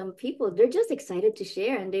because some people, they're just excited to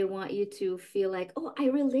share and they want you to feel like, oh, I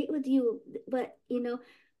relate with you, but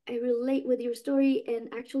I relate with your story and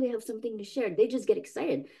actually have something to share. They just get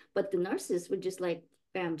excited. But the narcissist would just like,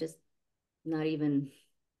 bam, just not even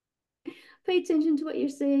pay attention to what you're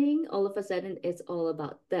saying. All of a sudden, it's all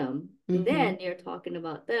about them. And Mm-hmm. then you're talking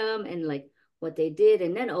about them and like what they did.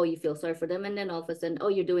 And then, oh, you feel sorry for them. And then all of a sudden, oh,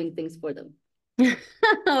 you're doing things for them.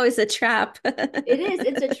 Oh, it's a trap. It is.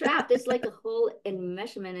 It's a trap. It's like a whole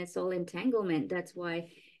enmeshment. It's all entanglement. That's why,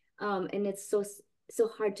 and it's so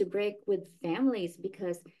hard to break with families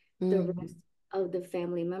because the rest Mm, of the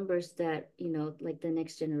family members that like the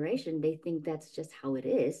next generation, they think that's just how it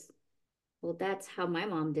is. Well, that's how my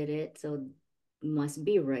mom did it, so must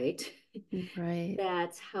be right. right.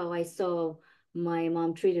 That's how I saw my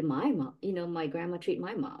mom treated my mom. My grandma treat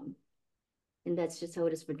my mom, and that's just how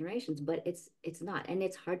it is for generations. But it's not, and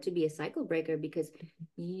it's hard to be a cycle breaker because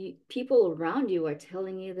people around you are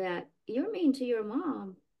telling you that you're mean to your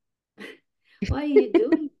mom. Why are you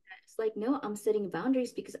doing that? It's like, no, I'm setting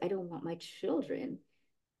boundaries because I don't want my children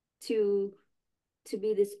to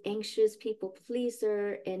be this anxious people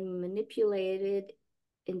pleaser and manipulated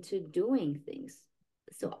into doing things.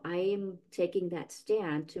 So I am taking that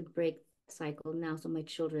stand to break the cycle now so my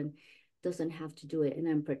children doesn't have to do it, and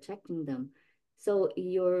I'm protecting them. So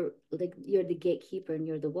you're the gatekeeper and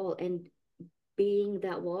you're the wall, and being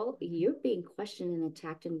that wall, you're being questioned and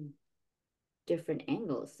attacked in different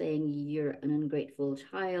angles, saying you're an ungrateful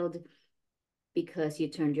child because you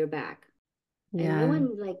turned your back. And no Yeah.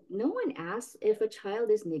 one no one asks if a child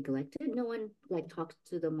is neglected. No one like talks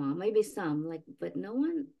to the mom. Maybe some like, but no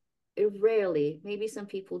one, rarely, maybe some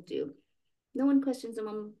people do. No one questions the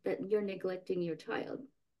mom that you're neglecting your child.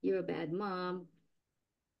 You're a bad mom.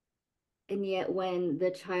 And yet when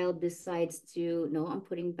the child decides to, no, I'm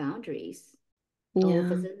putting boundaries, all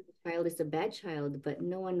of a Yeah. sudden the child is a bad child, but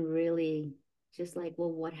no one really just like,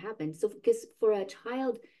 well, what happened? So because for a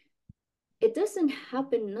child, it doesn't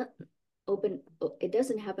happen not open it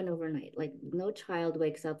doesn't happen overnight. Like no child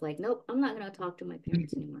wakes up like, nope, I'm not going to talk to my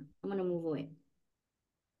parents anymore, I'm going to move away.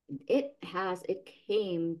 It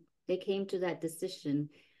came they came to that decision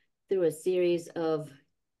through a series of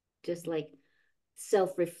just like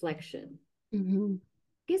self-reflection, Mm-hmm.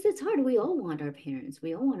 because it's hard. We all want our parents,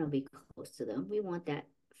 we all want to be close to them, we want that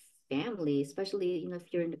family, especially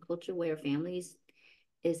if you're in a culture where families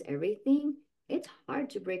is everything. It's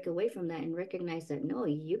hard to break away from that and recognize that no,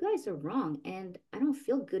 you guys are wrong. And I don't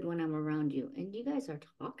feel good when I'm around you. And you guys are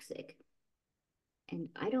toxic. And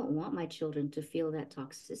I don't want my children to feel that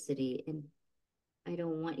toxicity. And I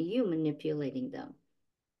don't want you manipulating them.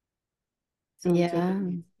 So I'm taking Yeah.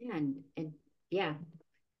 that stand. And yeah,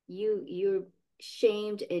 you're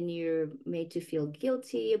shamed and you're made to feel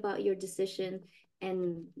guilty about your decision.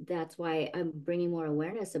 And that's why I'm bringing more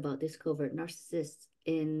awareness about this covert narcissist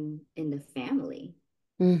in the family.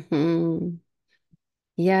 Mm-hmm.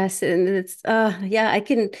 Yes, and it's yeah, I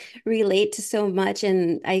can relate to so much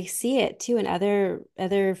and I see it too in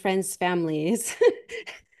other friends' families.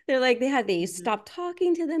 They're like they Mhm. stopped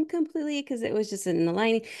talking to them completely because it was just in the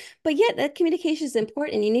line. But yet that communication is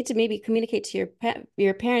important. You need to maybe communicate to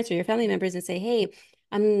your parents or your family members and say, "Hey,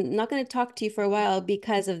 I'm not going to talk to you for a while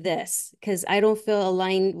because of this, because I don't feel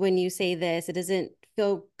aligned when you say this. It doesn't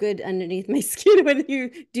feel good underneath my skin when you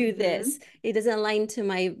do Mm-hmm. this. It doesn't align to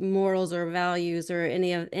my morals or values or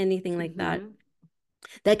anything like that." Mm-hmm.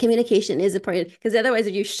 That communication is important because otherwise,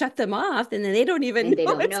 if you shut them off, then they don't even And they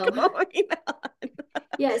know don't what's know. going on.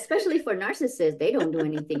 Yeah, especially for narcissists, they don't do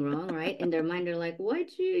anything wrong, right? In their mind, they're like,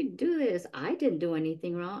 why'd you do this? I didn't do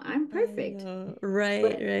anything wrong. I'm I perfect. know. Right,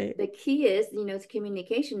 But right. the key is, to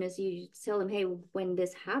communication is you tell them, hey, when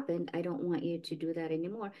this happened, I don't want you to do that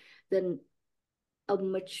anymore. Then a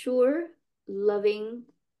mature, loving,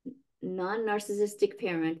 non-narcissistic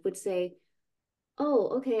parent would say,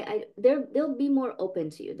 oh, okay, they'll be more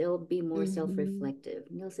open to you. They'll be more Hmm. self-reflective.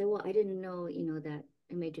 And they'll say, well, I didn't know, that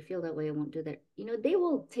it made you feel that way. I won't do that. They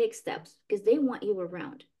will take steps because they want you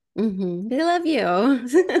around. Hmm. They love They you.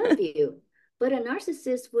 love you. But a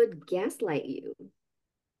narcissist would gaslight you.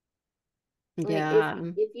 Like Yeah.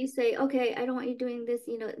 if you say, okay, I don't want you doing this,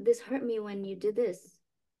 this hurt me when you did this.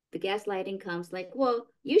 The gaslighting comes like, well,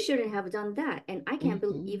 you shouldn't have done that. And I can't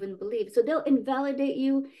Hmm. even believe. So they'll invalidate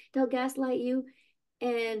you, they'll gaslight you.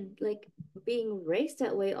 And like being raised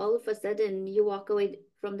that way, all of a sudden you walk away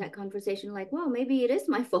from that conversation like, well, maybe it is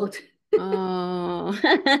my fault. Oh,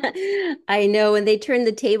 I know when they turn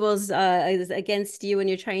the tables against you when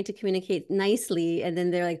you're trying to communicate nicely, and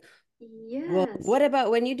then they're like, well, what Yes. about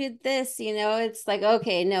when you did this? It's like,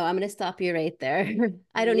 okay, no, I'm going to stop you right there.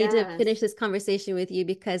 I don't need to finish Yes. this conversation with you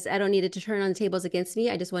because I don't need it to turn on the tables against me.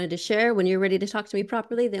 I just wanted to share. When you're ready to talk to me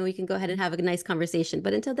properly, then we can go ahead and have a nice conversation.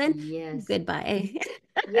 But until then, Yes. goodbye.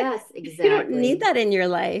 Yes, You don't need exactly. that in your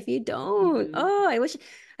life. You don't. Hmm. Oh, I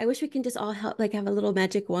wish we can just all help, like have a little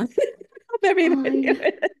magic wand. Help Oh, I everybody. know.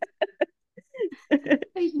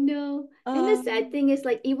 I know. And the sad Um, thing is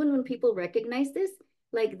like even when people recognize this,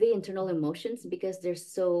 like the internal emotions, because they're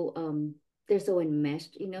so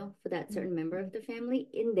enmeshed, for that certain member of the family,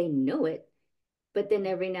 and they know it. But then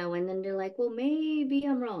every now and then they're like, well, maybe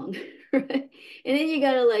I'm wrong. Right? And then you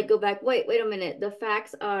gotta like go back, wait a minute. The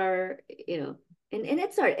facts are, and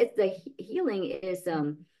it's the healing is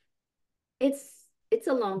it's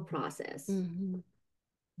a long process. mhm.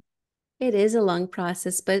 It is a long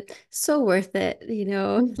process, but so worth it,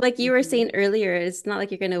 Like you were Hmm. saying earlier, it's not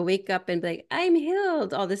like you're gonna wake up and be like, I'm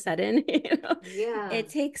healed all of a sudden, Yeah,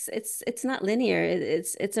 It's not linear.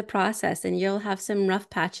 It's a process and you'll have some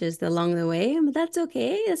rough patches along the way, but that's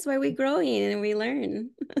okay. That's why we're growing and we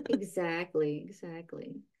learn. exactly.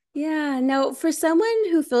 Yeah. Now, for someone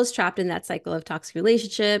who feels trapped in that cycle of toxic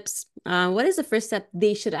relationships, what is the first step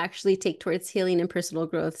they should actually take towards healing and personal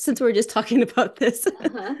growth? Since we're just talking about this.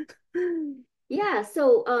 Uh-huh. Yeah,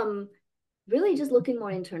 so really just looking more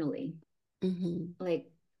internally. Hmm. Like,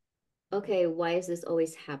 okay, why is this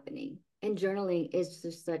always happening? And journaling is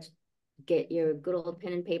just such get your good old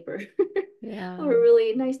pen and paper or Yeah. a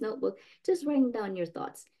really nice notebook, just writing down your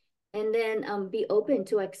thoughts. And then be open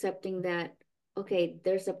to accepting that, okay,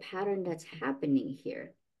 there's a pattern that's happening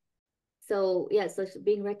here. So yeah, so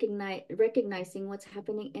being recognizing what's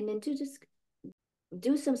happening and then to just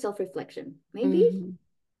do some self-reflection. Maybe Hmm.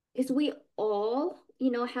 because we all,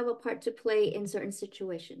 have a part to play in certain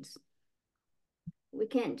situations. We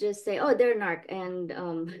can't just say, oh, they're narc and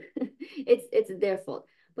it's their fault.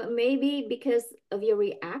 But maybe because of your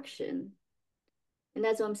reaction, and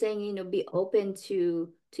that's what I'm saying, be open to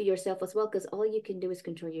yourself as well, because all you can do is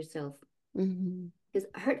control yourself. Hmm. Because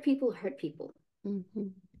hurt people, Hmm.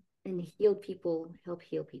 and healed people help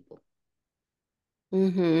heal people.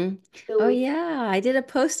 Hmm. So Oh we, yeah, I did a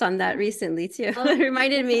post on that yeah. recently too. It Oh,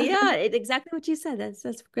 reminded me, yeah, exactly what you said.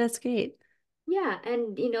 That's great. yeah,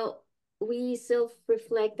 and we self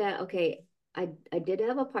reflect that. Okay, I did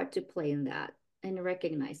have a part to play in that, and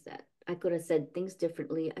recognize that I could have said things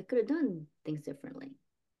differently. I could have done things differently.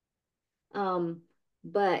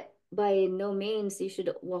 But by no means you should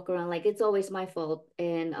walk around like it's always my fault,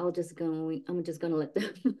 and I'm just gonna let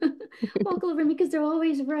them walk over me because they're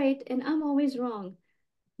always right and I'm always wrong.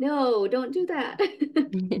 No, don't do that.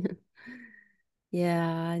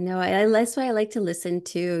 Yeah, no, that's why I like to listen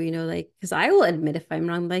to, like, because I will admit if I'm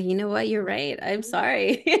wrong, like, you know what, you're right. I'm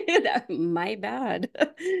sorry. My bad.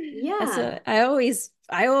 That's Yeah, what I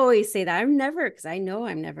always say that. Because I know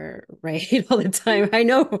I'm never right all the time. I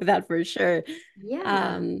know that for sure.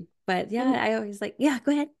 yeah. But yeah, And I always like, yeah,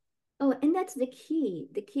 go ahead. oh, and that's the key.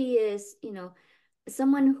 The key is,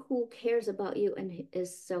 someone who cares about you and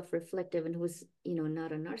is self-reflective and who's,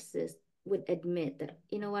 not a narcissist would admit that,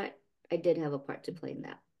 you know what, I did have a part to play in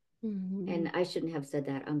that. Hmm. And I shouldn't have said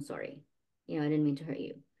that. I'm sorry. I didn't mean to hurt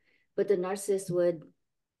you. But the narcissist would,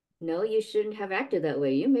 no, you shouldn't have acted that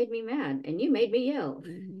way. You made me mad and you made me yell.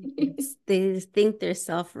 They think they're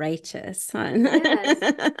self-righteous, huh?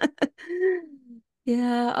 Yes.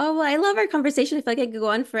 Yeah. Oh, well, I love our conversation. I feel like I could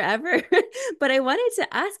go on forever. But I wanted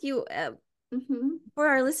to ask you, Mm-hmm. for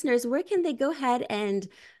our listeners, where can they go ahead and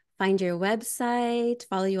find your website,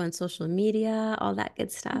 follow you on social media, all that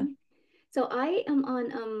good stuff? Mm-hmm. So I am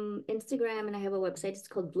on Instagram and I have a website. It's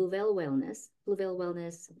called Blue Veil Wellness,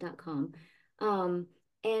 blueveilwellness.com. Um,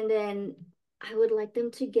 and then I would like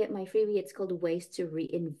them to get my freebie. It's called Ways to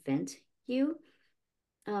Reinvent You.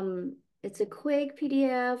 It's a quick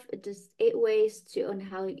PDF, just 8 ways to on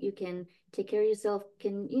how you can take care of yourself,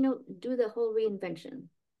 can, do the whole reinvention.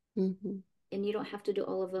 Hmm. And you don't have to do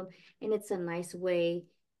all of them. And it's a nice way,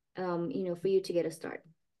 for you to get a start.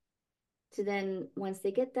 So then once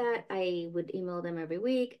they get that, I would email them every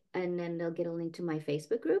week and then they'll get a link to my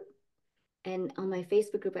Facebook group. And on my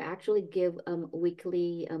Facebook group, I actually give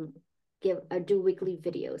weekly give I do weekly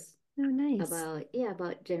videos. Oh, nice.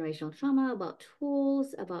 about generational trauma, about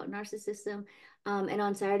tools, about narcissism. And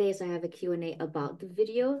on Saturdays, I have a Q&A about the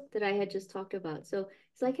video that I had just talked about. So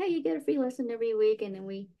it's like, hey, you get a free lesson every week, and then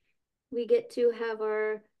we get to have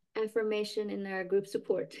our affirmation and our group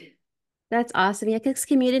support. That's awesome. Yeah, because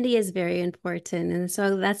community is very important. And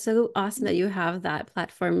so that's so awesome that you have that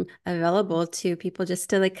platform available to people just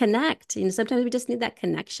to like connect. Sometimes we just need that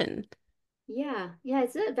connection. Yeah,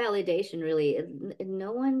 it's a validation, really.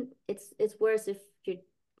 No one, it's worse if you're.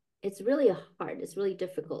 It's really hard. It's really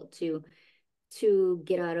difficult to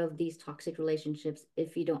get out of these toxic relationships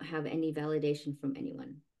if you don't have any validation from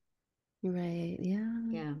anyone. Right. Yeah.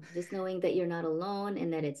 Yeah, just knowing that you're not alone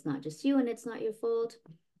and that it's not just you and it's not your fault.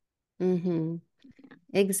 Mm-hmm.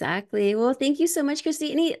 Exactly. Well, thank you so much,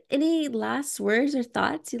 Christy. Any last words or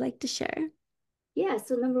thoughts you'd like to share? Yeah,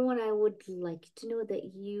 so number one, I would like to know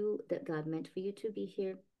that God meant for you to be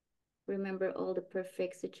here. Remember all the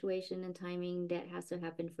perfect situation and timing that has to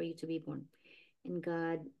happen for you to be born. And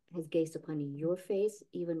God has gazed upon your face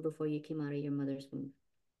even before you came out of your mother's womb.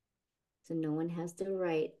 So no one has the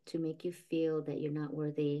right to make you feel that you're not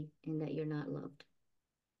worthy and that you're not loved.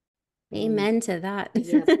 And Amen to that.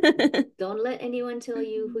 yep, don't let anyone tell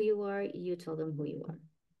you who you are. You tell them who you are.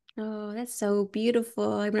 Oh, that's so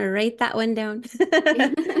beautiful. I'm gonna write that one down.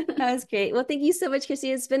 That was great. Well, thank you so much,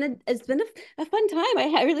 Christy. It's been a fun time.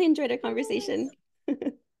 I really enjoyed our Yes. conversation.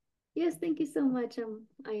 Yes, thank you so much.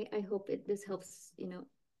 I hope this helps,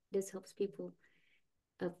 this helps people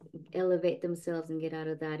uh, elevate themselves and get out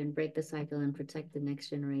of that and break the cycle and protect the next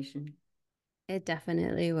generation. It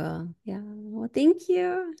definitely will. Yeah. Well, thank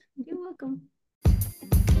you. You're welcome.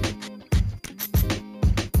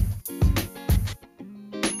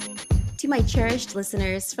 To my cherished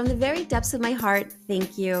listeners, from the very depths of my heart,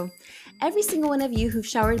 thank you. Every single one of you who've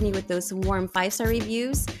showered me with those warm 5-star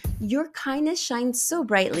reviews, your kindness shines so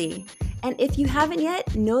brightly. And if you haven't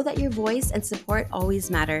yet, know that your voice and support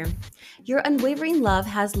always matter. Your unwavering love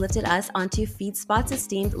has lifted us onto FeedSpot's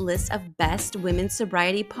esteemed list of best women's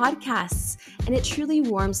sobriety podcasts, and it truly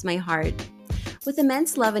warms my heart. With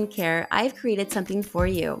immense love and care, I've created something for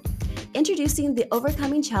you. Introducing the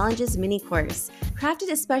Overcoming Challenges mini course,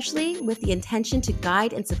 crafted especially with the intention to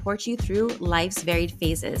guide and support you through life's varied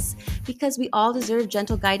phases, because we all deserve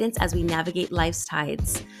gentle guidance as we navigate life's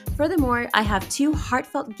tides. Furthermore, I have 2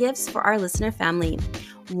 heartfelt gifts for our listener family.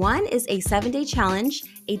 One is a 7-day challenge,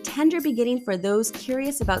 a tender beginning for those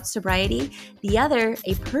curious about sobriety. The other,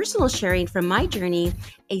 a personal sharing from my journey,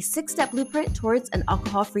 a 6-step blueprint towards an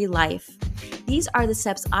alcohol-free life. These are the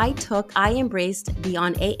steps I embraced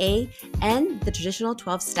beyond AA and the traditional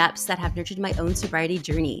 12 steps that have nurtured my own sobriety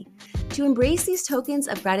journey. To embrace these tokens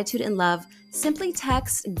of gratitude and love, simply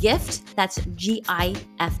text GIFT, that's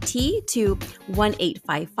GIFT, to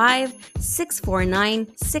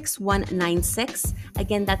 1-855-649-6196.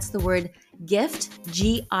 Again, that's the word GIFT,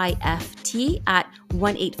 GIFT, at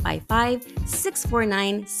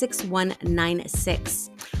 1-855-649-6196.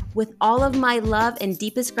 With all of my love and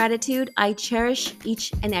deepest gratitude, I cherish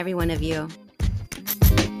each and every one of you.